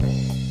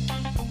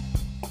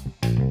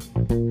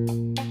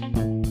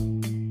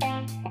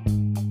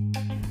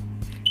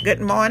Good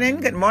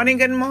morning, good morning,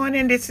 good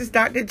morning. This is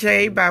Dr.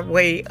 J by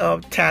way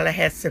of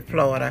Tallahassee,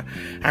 Florida.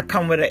 I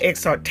come with an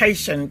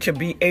exhortation to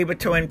be able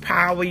to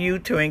empower you,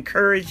 to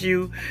encourage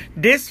you.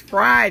 This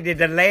Friday,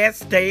 the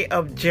last day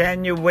of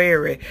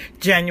January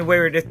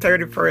the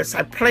 31st,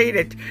 I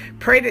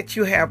pray that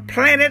you have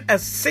planted a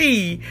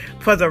seed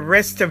for the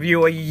rest of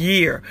your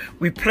year.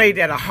 We pray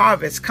that a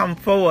harvest come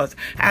forth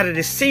out of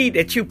the seed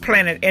that you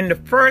planted in the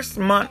first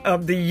month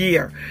of the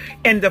year.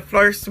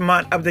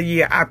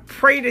 I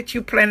pray that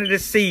you planted a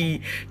seed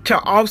to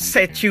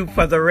offset you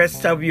for the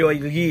rest of your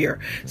year.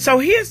 So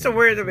here's the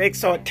word of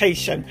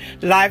exhortation.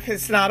 Life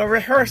is not a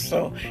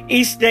rehearsal.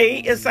 Each day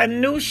is a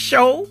new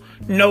show.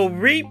 No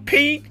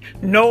repeat,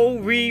 no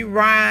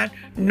rewind,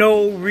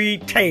 no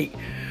retake.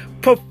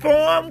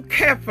 Perform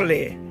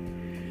carefully,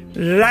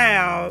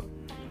 loud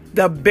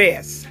the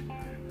best.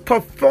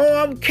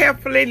 Perform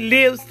carefully,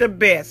 lives the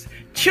best.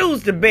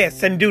 Choose the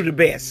best and do the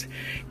best.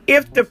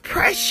 If the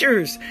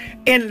pressures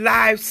in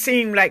life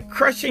seem like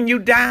crushing you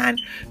down,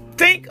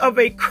 think of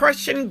a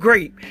crushing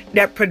grape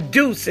that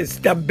produces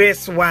the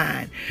best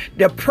wine.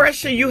 The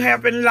pressure you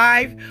have in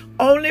life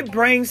only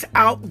brings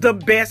out the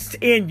best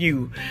in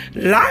you.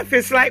 Life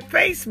is like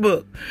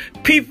Facebook.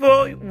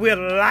 People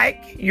will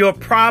like your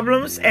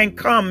problems and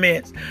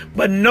comments,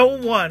 but no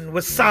one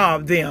will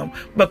solve them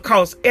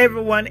because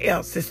everyone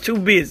else is too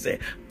busy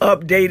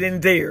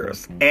updating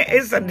theirs. And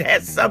isn't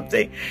that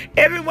something?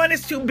 Everyone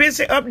is too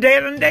busy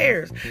updating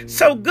theirs.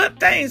 So good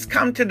things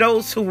come to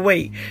those who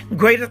wait.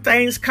 Greater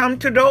things come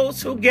to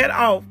those who get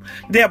off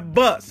their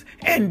butts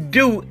and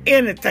do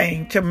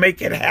anything to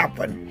make it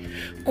happen.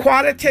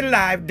 Quality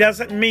life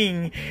doesn't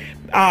mean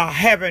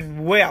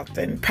having wealth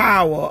and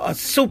power or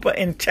super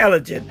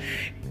intelligence.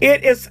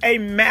 It is a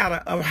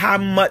matter of how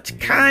much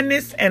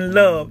kindness and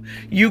love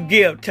you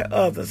give to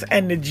others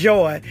and the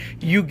joy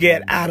you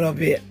get out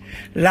of it.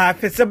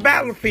 Life is a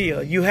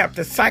battlefield. You have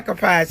to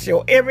sacrifice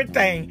your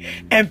everything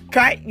and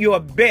fight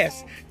your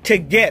best to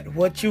get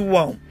what you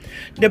want.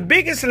 The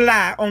biggest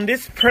lie on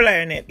this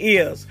planet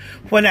is,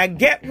 when I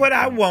get what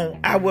I want,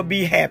 I will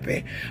be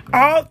happy.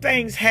 All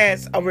things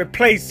has a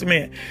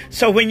replacement.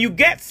 So when you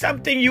get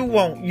something you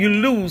want, you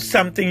lose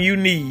something you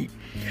need.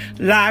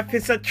 Life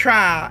is a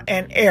trial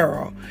and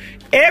error.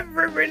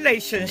 Every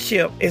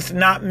relationship is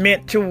not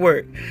meant to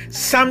work.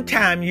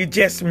 Sometimes you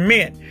just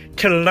meant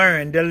to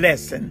learn the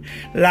lesson.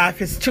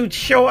 Life is too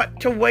short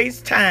to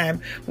waste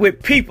time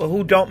with people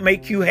who don't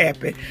make you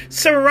happy.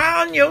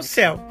 Surround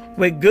yourself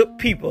with good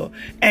people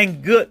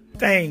and good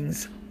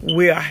things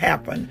will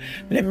happen.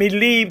 Let me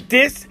leave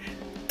this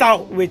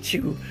thought with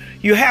you.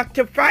 You have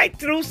to fight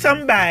through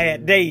some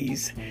bad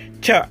days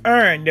to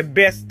earn the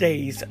best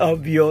days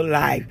of your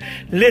life.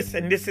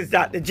 Listen, this is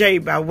Dr. J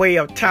by way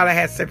of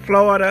Tallahassee,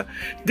 Florida.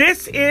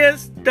 This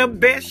is the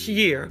best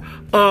year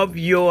of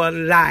your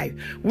life.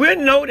 We'll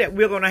know that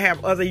we're going to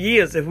have other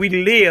years if we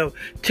live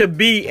to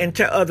be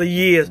into other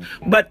years.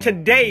 But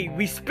today,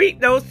 we speak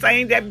those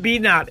things that be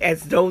not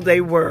as though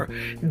they were.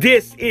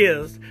 This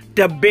is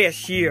the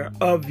best year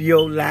of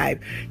your life.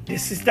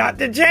 This is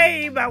Dr.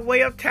 J by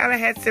way of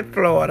Tallahassee,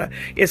 Florida.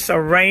 It's a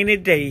rainy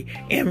day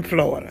in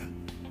Florida.